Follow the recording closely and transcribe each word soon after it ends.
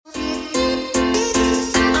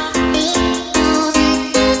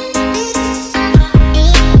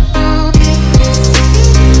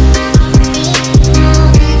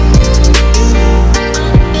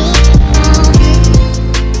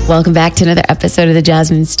Welcome back to another episode of the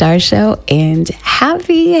Jasmine Star Show, and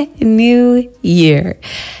Happy New Year.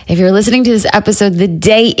 If you're listening to this episode the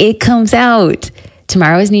day it comes out,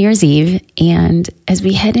 tomorrow is New Year's Eve, and as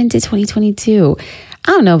we head into 2022,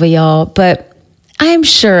 I don't know about y'all, but I'm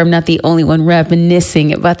sure I'm not the only one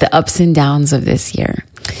reminiscing about the ups and downs of this year.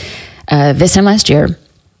 This time last year,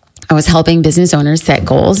 I was helping business owners set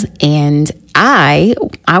goals, and I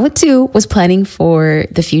was planning for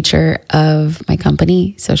the future of my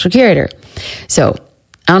company, Social Curator. So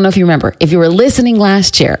I don't know if you remember, if you were listening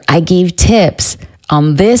last year, I gave tips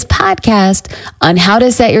on this podcast on how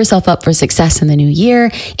to set yourself up for success in the new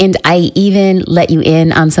year. And I even let you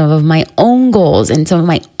in on some of my own goals and some of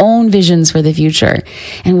my own visions for the future.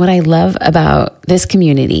 And what I love about this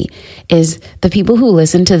community is the people who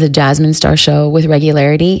listen to the Jasmine Star Show with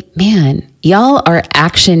regularity. Man, y'all are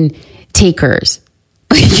action takers.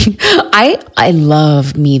 I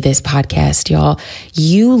love this podcast, y'all.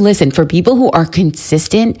 You listen. For people who are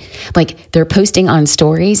consistent, like they're posting on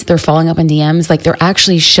stories, they're following up on DMs, like they're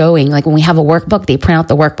actually showing, like when we have a workbook, they print out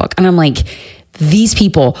the workbook. And I'm like, these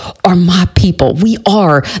people are my people. We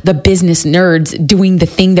are the business nerds doing the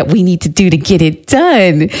thing that we need to do to get it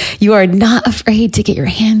done. You are not afraid to get your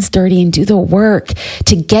hands dirty and do the work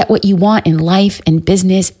to get what you want in life and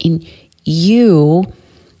business, and you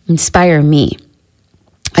inspire me.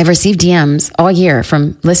 I've received DMs all year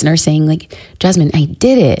from listeners saying like, Jasmine, I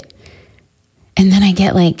did it. And then I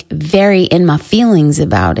get like very in my feelings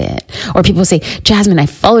about it. Or people say, Jasmine, I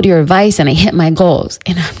followed your advice and I hit my goals.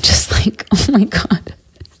 And I'm just like, oh my God,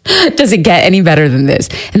 does it get any better than this?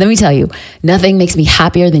 And let me tell you, nothing makes me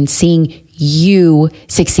happier than seeing you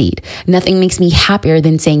succeed. Nothing makes me happier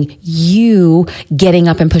than saying you getting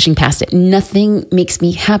up and pushing past it. Nothing makes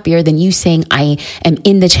me happier than you saying I am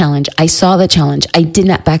in the challenge. I saw the challenge. I did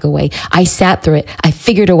not back away. I sat through it. I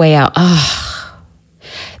figured a way out.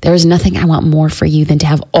 There is nothing I want more for you than to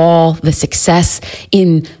have all the success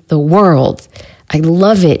in the world. I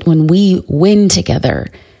love it when we win together.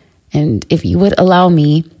 And if you would allow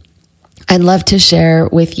me, I'd love to share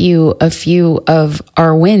with you a few of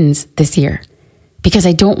our wins this year, because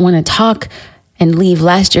I don't want to talk and leave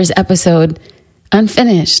last year's episode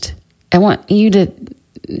unfinished. I want you to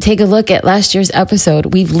take a look at last year's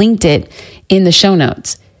episode. We've linked it in the show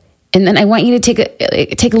notes. And then I want you to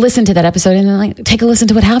take a listen to that episode and then take a listen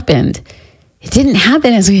to what happened. It didn't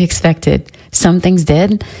happen as we expected. Some things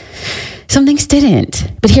did, some things didn't.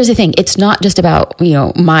 But here's the thing. It's not just about,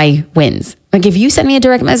 my wins. Like if you send me a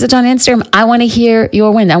direct message on Instagram, I want to hear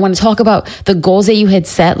your win. I want to talk about the goals that you had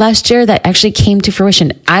set last year that actually came to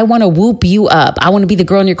fruition. I want to whoop you up. I want to be the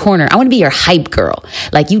girl in your corner. I want to be your hype girl.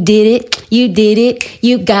 Like you did it,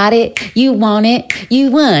 you got it, you want it,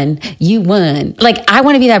 you won. Like I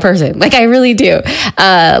want to be that person. Like I really do.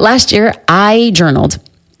 Last year I journaled.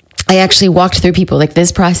 I actually walked through people like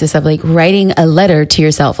this process of like writing a letter to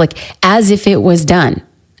yourself, like as if it was done.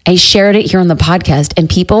 I shared it here on the podcast, and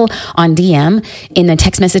people on DM in the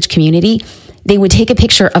text message community, they would take a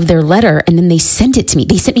picture of their letter and then they sent it to me.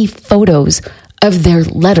 They sent me photos of their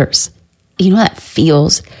letters. You know how that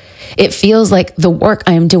feels? It feels like the work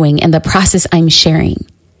I'm doing and the process I'm sharing.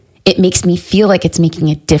 It makes me feel like it's making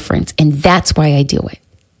a difference. And that's why I do it.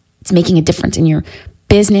 It's making a difference in your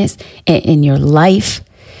business, in your life.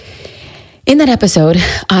 In that episode,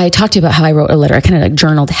 I talked to you about how I wrote a letter. I kind of like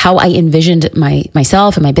journaled how I envisioned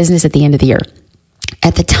myself and my business at the end of the year.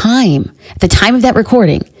 At the time of that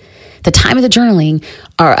recording, the time of the journaling,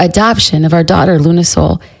 our adoption of our daughter, Luna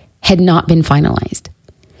Soul, had not been finalized.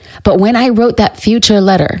 But when I wrote that future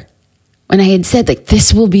letter, when I had said like,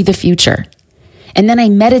 this will be the future, and then I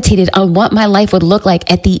meditated on what my life would look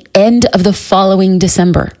like at the end of the following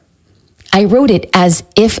December, I wrote it as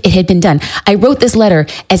if it had been done. I wrote this letter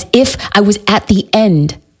as if I was at the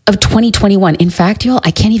end of 2021. In fact, y'all,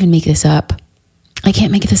 I can't even make this up. I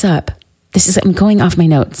can't make this up. I'm going off my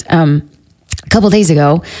notes. A couple of days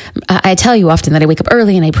ago, I tell you often that I wake up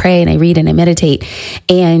early and I pray and I read and I meditate.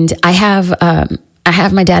 And I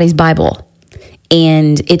have my daddy's Bible,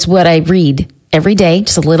 and it's what I read every day,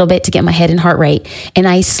 just a little bit to get my head and heart right. And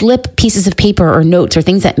I slip pieces of paper or notes or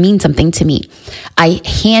things that mean something to me. I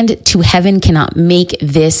hand to heaven cannot make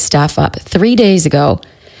this stuff up. 3 days ago,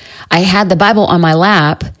 I had the Bible on my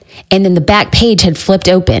lap, and then the back page had flipped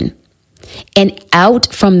open. And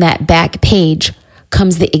out from that back page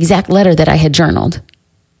comes the exact letter that I had journaled.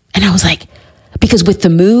 And I was like, because with the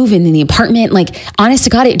move and in the apartment, like honest to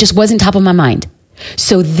God, it just wasn't top of my mind.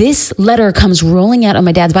 So this letter comes rolling out of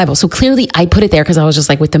my dad's Bible. So clearly I put it there because I was just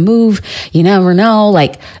like, with the move, you never know,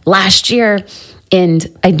 like last year. And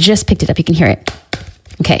I just picked it up. You can hear it.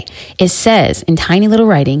 Okay. It says in tiny little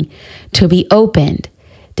writing, to be opened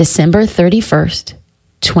December 31st,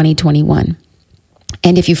 2021.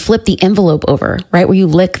 And if you flip the envelope over, right where you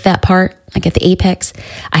lick that part, like at the apex,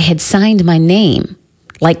 I had signed my name,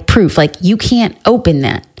 like proof, like you can't open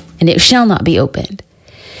that and it shall not be opened.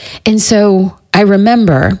 And so I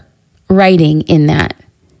remember writing in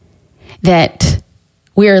that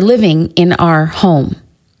we are living in our home.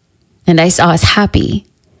 And I saw us happy.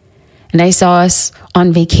 And I saw us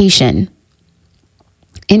on vacation.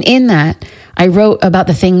 And in that, I wrote about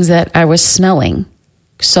the things that I was smelling.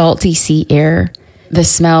 Salty sea air, the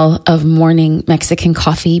smell of morning Mexican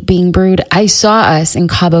coffee being brewed. I saw us in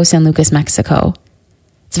Cabo San Lucas, Mexico.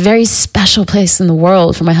 It's a very special place in the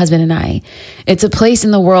world for my husband and I. It's a place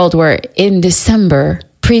in the world where in December,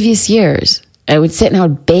 previous years, I would sit and I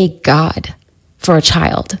would beg God for a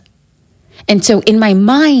child. And so in my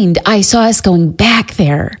mind, I saw us going back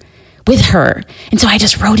there with her. And so I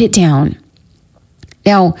just wrote it down.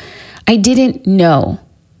 Now, I didn't know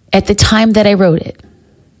at the time that I wrote it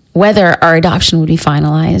whether our adoption would be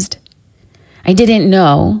finalized. I didn't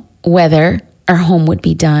know whether our home would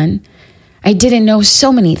be done. I didn't know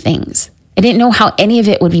so many things. I didn't know how any of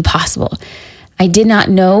it would be possible. I did not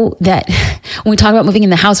know that when we talk about moving in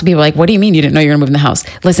the house, people are like, what do you mean you didn't know you were going to move in the house?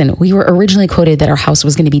 Listen, we were originally quoted that our house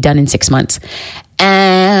was going to be done in 6 months.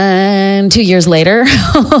 And 2 years later,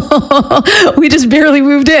 we just barely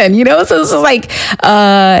moved in, So this is like,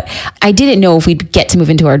 I didn't know if we'd get to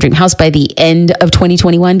move into our dream house by the end of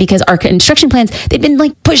 2021 because our construction plans, they'd been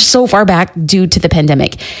like pushed so far back due to the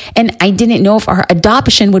pandemic. And I didn't know if our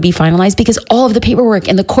adoption would be finalized because all of the paperwork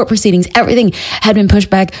and the court proceedings, everything had been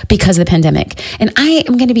pushed back because of the pandemic. And I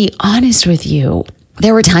am going to be honest with you.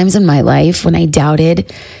 There were times in my life when I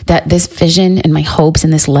doubted that this vision and my hopes in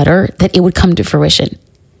this letter, that it would come to fruition.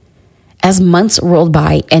 As months rolled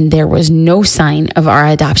by and there was no sign of our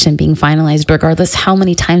adoption being finalized, regardless how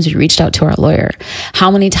many times we reached out to our lawyer, how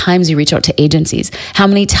many times we reached out to agencies, how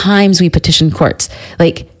many times we petitioned courts,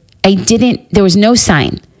 there was no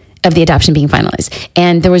sign of the adoption being finalized.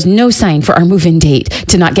 And there was no sign for our move-in date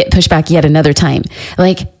to not get pushed back yet another time.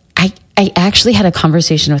 I actually had a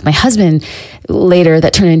conversation with my husband later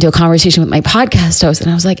that turned into a conversation with my podcast host.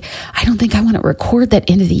 And I was like, I don't think I want to record that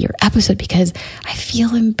end of the year episode because I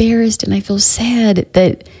feel embarrassed and I feel sad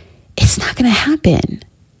that it's not going to happen.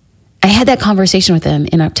 I had that conversation with him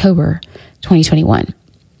in October 2021.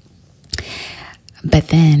 But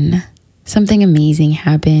then something amazing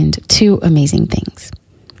happened, 2 amazing things.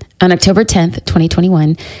 On October 10th,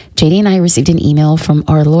 2021, JD and I received an email from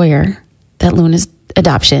our lawyer that Luna's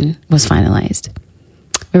adoption was finalized.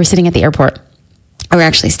 We were sitting at the airport. We were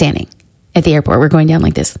actually standing at the airport. We're going down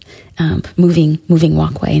like this moving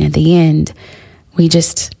walkway. And at the end, we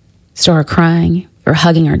just started crying. We were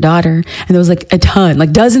hugging our daughter. And there was like a ton,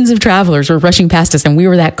 like dozens of travelers were rushing past us. And we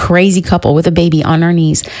were that crazy couple with a baby on our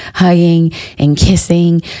knees, hugging and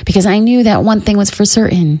kissing. Because I knew that one thing was for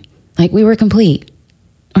certain. Like we were complete.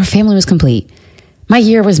 Our family was complete. My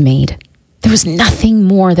year was made. There was nothing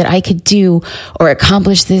more that I could do or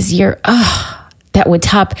accomplish this year that would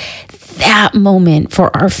top that moment for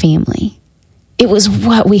our family. It was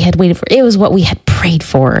what we had waited for. It was what we had prayed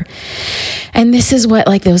for. And this is what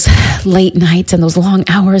those late nights and those long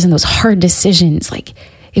hours and those hard decisions,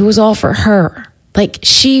 it was all for her.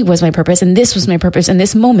 She was my purpose and this was my purpose. And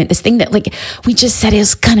this moment, this thing that we just said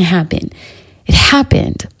is going to happen. It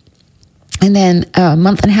happened. And then a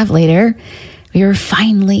month and a half later, we were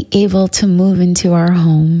finally able to move into our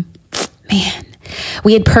home. Man,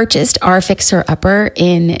 we had purchased our fixer-upper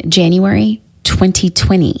in January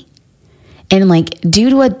 2020. And due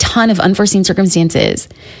to a ton of unforeseen circumstances,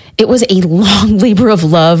 it was a long labor of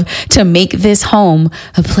love to make this home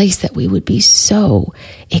a place that we would be so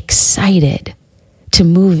excited to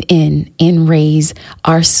move in and raise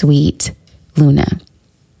our sweet Luna.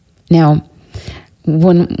 Now,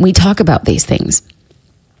 when we talk about these things,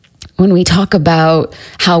 when we talk about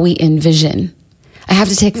how we envision, I have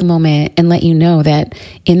to take a moment and let you know that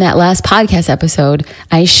in that last podcast episode,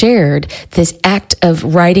 I shared this act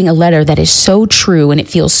of writing a letter that is so true and it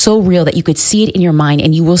feels so real that you could see it in your mind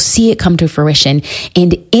and you will see it come to fruition.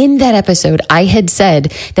 And in that episode, I had said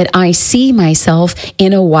that I see myself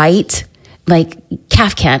in a white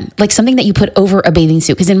kaftan, something that you put over a bathing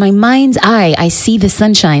suit. Because in my mind's eye, I see the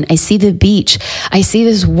sunshine, I see the beach, I see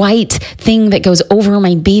this white thing that goes over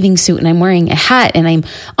my bathing suit, and I'm wearing a hat, and I'm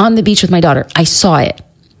on the beach with my daughter. I saw it.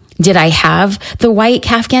 Did I have the white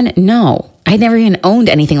kaftan? No. I never even owned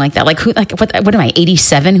anything like that. What am I,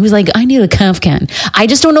 87? Who's I need a kaftan. I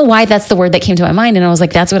just don't know why that's the word that came to my mind. And I was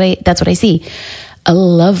like, that's what I see. A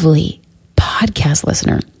lovely podcast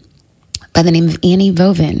listener by the name of Annie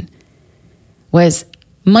Voven was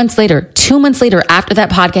months later, 2 months later, after that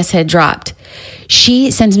podcast had dropped,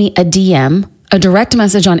 she sends me a DM, a direct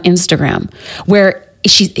message on Instagram, where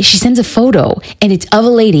she sends a photo, and it's of a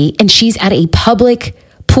lady, and she's at a public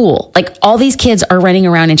pool. Like, all these kids are running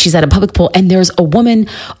around, and she's at a public pool, and there's a woman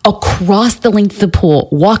across the length of the pool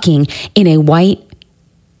walking in a white,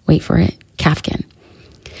 wait for it, kaftan.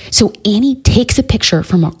 So Annie takes a picture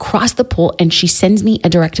from across the pool, and she sends me a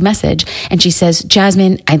direct message, and she says,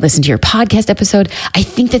 Jasmine, I listened to your podcast episode. I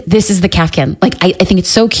think that this is the kaftan. Like, I think it's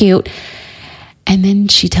so cute. And then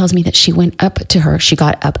she tells me that she went up to her. She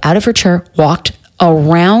got up out of her chair, walked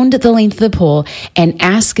around the length of the pool, and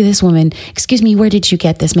asked this woman, excuse me, where did you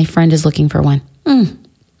get this? My friend is looking for one.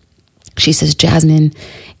 She says, Jasmine,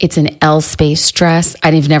 it's an L Space dress.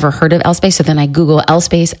 I've never heard of L Space. So then I Google L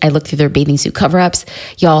Space. I look through their bathing suit cover-ups.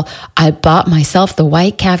 Y'all, I bought myself the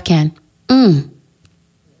white kaftan.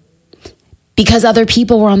 Because other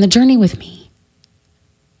people were on the journey with me.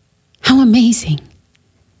 How amazing.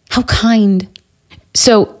 How kind.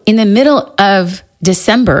 So in the middle of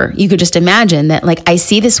December, you could just imagine that, like, I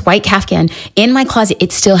see this white kaftan in my closet.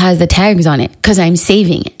 It still has the tags on it because I'm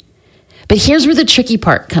saving it. But here's where the tricky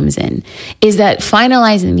part comes in, is that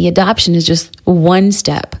finalizing the adoption is just one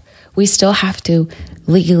step. We still have to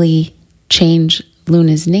legally change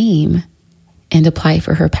Luna's name and apply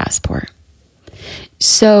for her passport.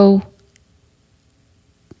 So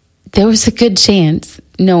there was a good chance,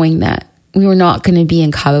 knowing that we were not going to be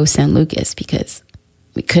in Cabo San Lucas because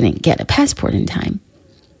we couldn't get a passport in time.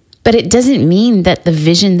 But it doesn't mean that the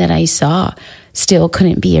vision that I saw still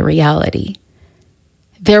couldn't be a reality.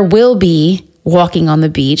 There will be walking on the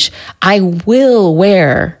beach. I will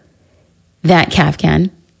wear that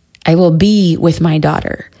kaftan. I will be with my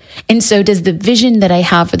daughter. And so does the vision that I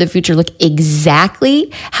have for the future look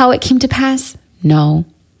exactly how it came to pass? No.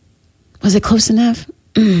 Was it close enough?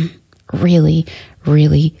 Really,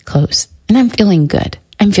 really close. And I'm feeling good.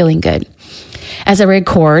 I'm feeling good. As I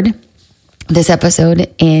record this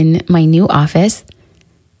episode in my new office,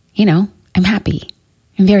 I'm happy.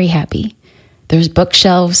 I'm very happy. There's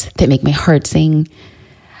bookshelves that make my heart sing.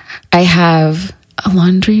 I have a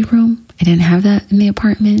laundry room. I didn't have that in the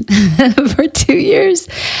apartment for 2 years.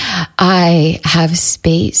 I have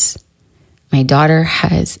space. My daughter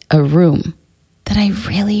has a room that I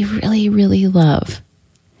really, really, really love.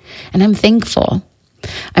 And I'm thankful.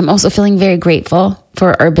 I'm also feeling very grateful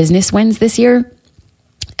for our business wins this year.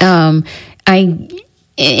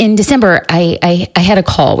 In December, I had a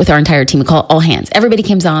call with our entire team. We call it All Hands. Everybody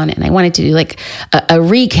comes on, and I wanted to do like a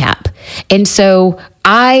recap. And so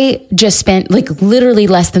I just spent like literally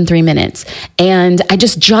less than 3 minutes, and I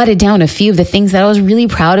just jotted down a few of the things that I was really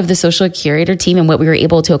proud of the Social Curator team and what we were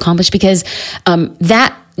able to accomplish, because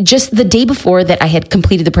that just the day before that I had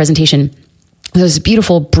completed the presentation, there was a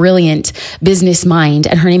beautiful, brilliant business mind,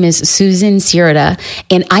 and her name is Susan Sierra.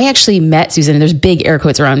 And I actually met Susan, and there's big air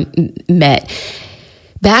quotes around met,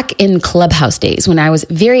 back in Clubhouse days when I was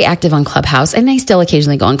very active on Clubhouse, and I still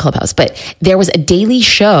occasionally go on Clubhouse, but there was a daily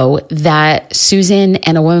show that Susan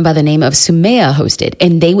and a woman by the name of Sumaya hosted.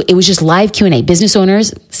 And it was just live Q&A. Business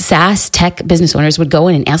owners, SaaS tech business owners would go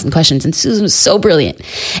in and ask them questions. And Susan was so brilliant.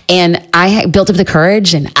 And I built up the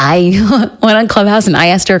courage, and I went on Clubhouse and I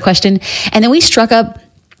asked her a question. And then we struck up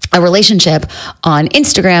a relationship on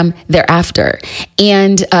Instagram thereafter.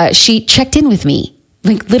 And she checked in with me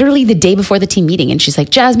like literally the day before the team meeting. And she's like,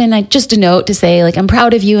 Jasmine, just a note to say, like, I'm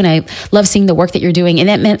proud of you, and I love seeing the work that you're doing. And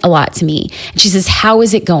that meant a lot to me. And she says, how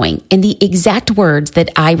is it going? And the exact words that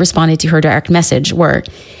I responded to her direct message were,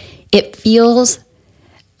 it feels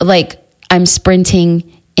like I'm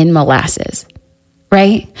sprinting in molasses,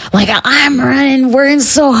 right? Like I'm running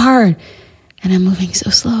so hard, and I'm moving so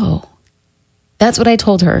slow. That's what I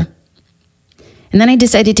told her. And then I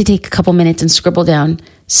decided to take a couple minutes and scribble down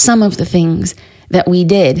some of the things that we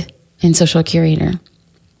did in Social Curator.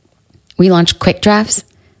 We launched quick drafts.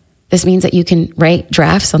 This means that you can write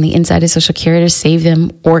drafts on the inside of Social Curator, save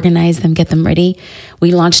them, organize them, get them ready.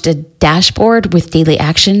 We launched a dashboard with daily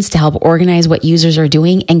actions to help organize what users are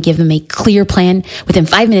doing and give them a clear plan within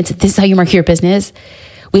 5 minutes. This is how you market your business.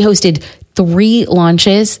 We hosted 3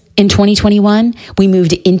 launches in 2021. We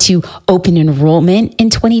moved into open enrollment in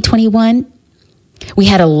 2021. We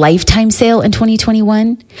had a lifetime sale in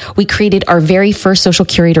 2021. We created our very first Social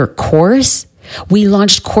Curator course. We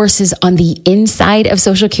launched courses on the inside of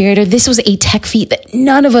Social Curator. This was a tech feat that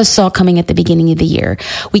none of us saw coming at the beginning of the year.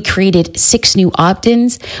 We created 6 new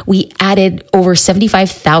opt-ins. We added over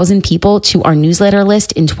 75,000 people to our newsletter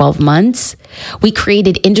list in 12 months. We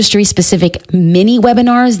created industry-specific mini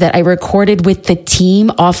webinars that I recorded with the team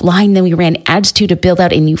offline. Then we ran ads to build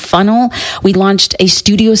out a new funnel. We launched a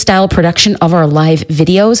studio-style production of our live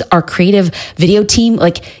videos. Our creative video team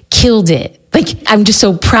killed it. I'm just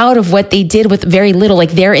so proud of what they did with very little.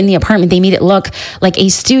 They're in the apartment. They made it look like a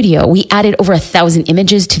studio. We added over 1,000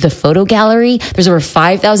 images to the photo gallery. There's over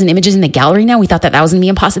 5,000 images in the gallery now. We thought that was going to be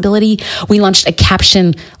a possibility. We launched a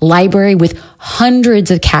caption library with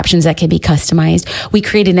hundreds of captions that can be customized. We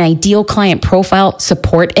created an ideal client profile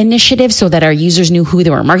support initiative so that our users knew who they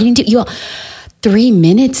were marketing to. You all, 3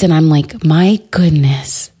 minutes and I'm like, my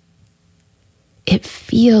goodness, it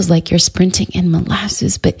feels like you're sprinting in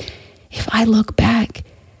molasses, but if I look back,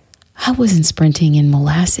 I wasn't sprinting in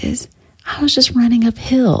molasses. I was just running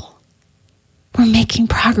uphill. We're making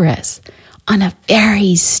progress on a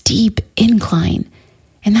very steep incline,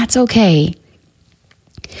 and that's okay.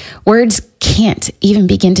 Words can't even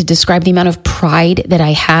begin to describe the amount of pride that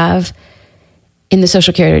I have in the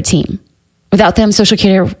Social Curator team. Without them, Social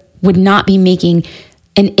Curator would not be making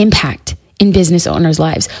an impact in business owners'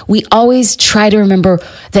 lives. We always try to remember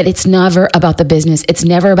that it's never about the business. It's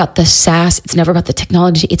never about the SaaS. It's never about the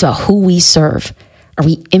technology. It's about who we serve. Are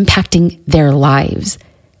we impacting their lives?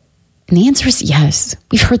 And the answer is yes.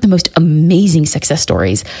 We've heard the most amazing success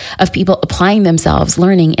stories of people applying themselves,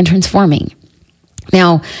 learning, and transforming.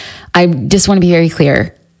 Now, I just want to be very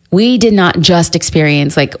clear. We did not just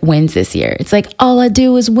experience wins this year. It's all I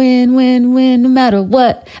do is win, no matter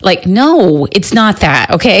what. No, it's not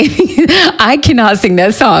that, okay? I cannot sing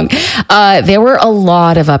that song. There were a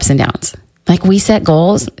lot of ups and downs. We set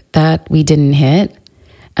goals that we didn't hit.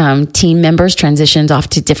 Team members transitioned off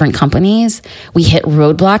to different companies. We hit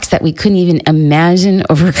roadblocks that we couldn't even imagine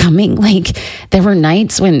overcoming. There were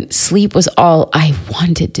nights when sleep was all I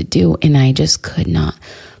wanted to do, and I just could not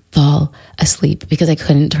fall asleep because I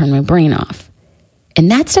couldn't turn my brain off.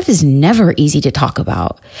 And that stuff is never easy to talk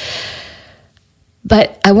about.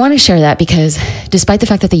 But I want to share that because despite the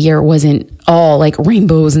fact that the year wasn't all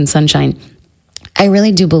rainbows and sunshine, I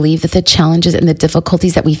really do believe that the challenges and the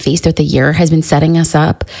difficulties that we faced throughout the year has been setting us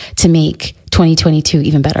up to make 2022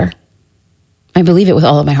 even better. I believe it with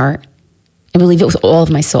all of my heart. I believe it with all of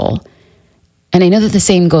my soul. And I know that the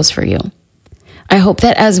same goes for you. I hope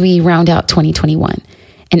that as we round out 2021,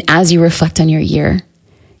 and as you reflect on your year,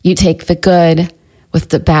 you take the good with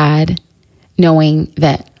the bad, knowing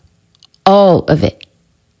that all of it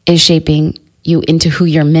is shaping you into who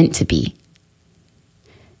you're meant to be.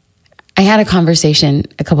 I had a conversation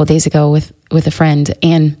a couple of days ago with a friend,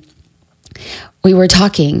 and we were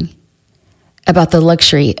talking about the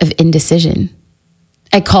luxury of indecision.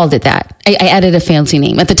 I called it that. I added a fancy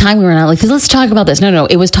name. At the time, we were not let's talk about this. No.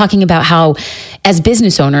 It was talking about how, as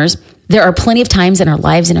business owners, there are plenty of times in our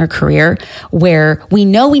lives, in our career, where we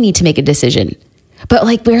know we need to make a decision. But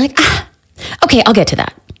we're okay, I'll get to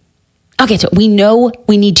that. I'll get to it. We know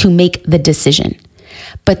we need to make the decision.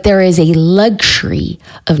 But there is a luxury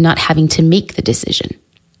of not having to make the decision.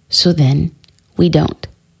 So then we don't.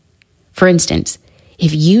 For instance,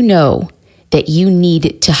 if you know that you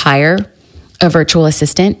need to hire a virtual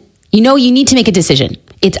assistant, you need to make a decision.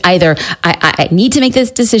 It's either I need to make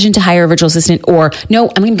this decision to hire a virtual assistant, or no,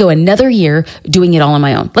 I'm going to go another year doing it all on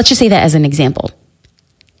my own. Let's just say that as an example.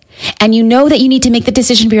 And you know that you need to make the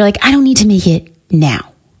decision, but you're I don't need to make it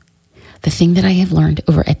now. The thing that I have learned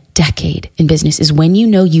over a decade in business is when you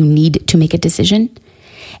know you need to make a decision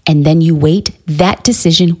and then you wait, that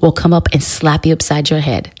decision will come up and slap you upside your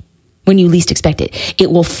head when you least expect it.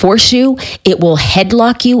 It will force you. It will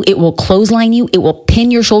headlock you. It will clothesline you. It will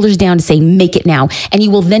pin your shoulders down to say, make it now. And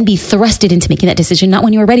you will then be thrusted into making that decision, not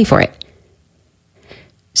when you are ready for it.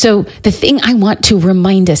 So the thing I want to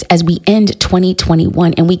remind us as we end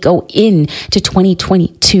 2021 and we go into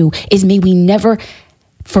 2022 is may we never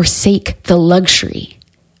forsake the luxury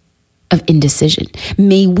of indecision.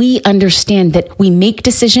 May we understand that we make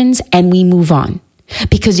decisions and we move on.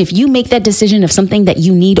 Because if you make that decision of something that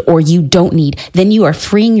you need or you don't need, then you are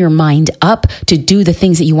freeing your mind up to do the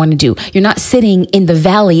things that you want to do. You're not sitting in the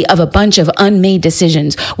valley of a bunch of unmade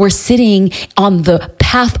decisions. We're sitting on the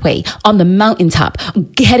pathway, on the mountaintop,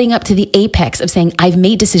 heading up to the apex of saying, I've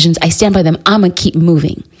made decisions. I stand by them. I'm going to keep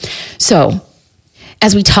moving. So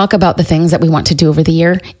as we talk about the things that we want to do over the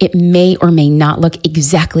year, it may or may not look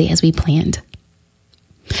exactly as we planned.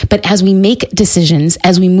 But as we make decisions,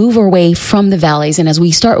 as we move our way from the valleys, and as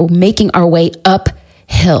we start making our way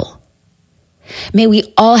uphill, May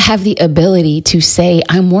we all have the ability to say,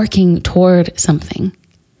 I'm working toward something.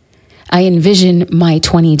 I envision my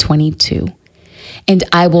 2022, and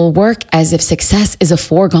I will work as if success is a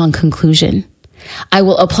foregone conclusion. I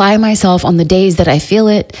will apply myself on the days that I feel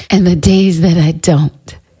it and the days that I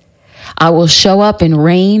don't. I will show up in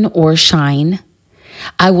rain or shine.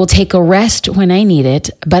 I will take a rest when I need it,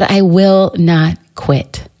 but I will not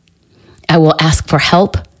quit. I will ask for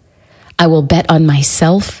help. I will bet on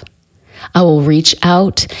myself. I will reach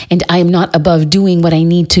out, and I am not above doing what I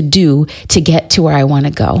need to do to get to where I want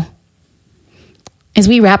to go. As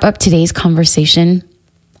we wrap up today's conversation,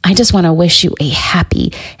 I just want to wish you a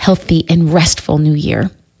happy, healthy, and restful new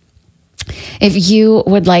year. If you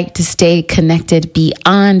would like to stay connected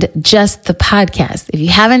beyond just the podcast, if you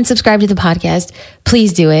haven't subscribed to the podcast,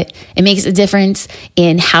 please do it. It makes a difference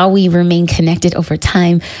in how we remain connected over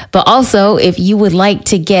time. But also, if you would like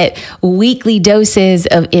to get weekly doses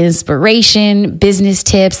of inspiration, business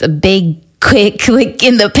tips, a big quick click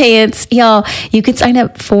in the pants, y'all, you could sign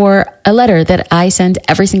up for a letter that I send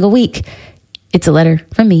every single week. It's a letter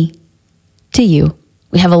from me to you.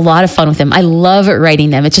 We have a lot of fun with them. I love writing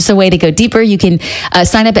them. It's just a way to go deeper. You can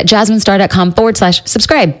sign up at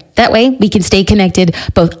jasminestar.com/subscribe. That way we can stay connected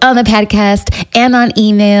both on the podcast and on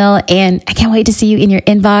email. And I can't wait to see you in your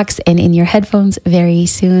inbox and in your headphones very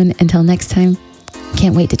soon. Until next time,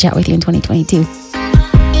 can't wait to chat with you in 2022.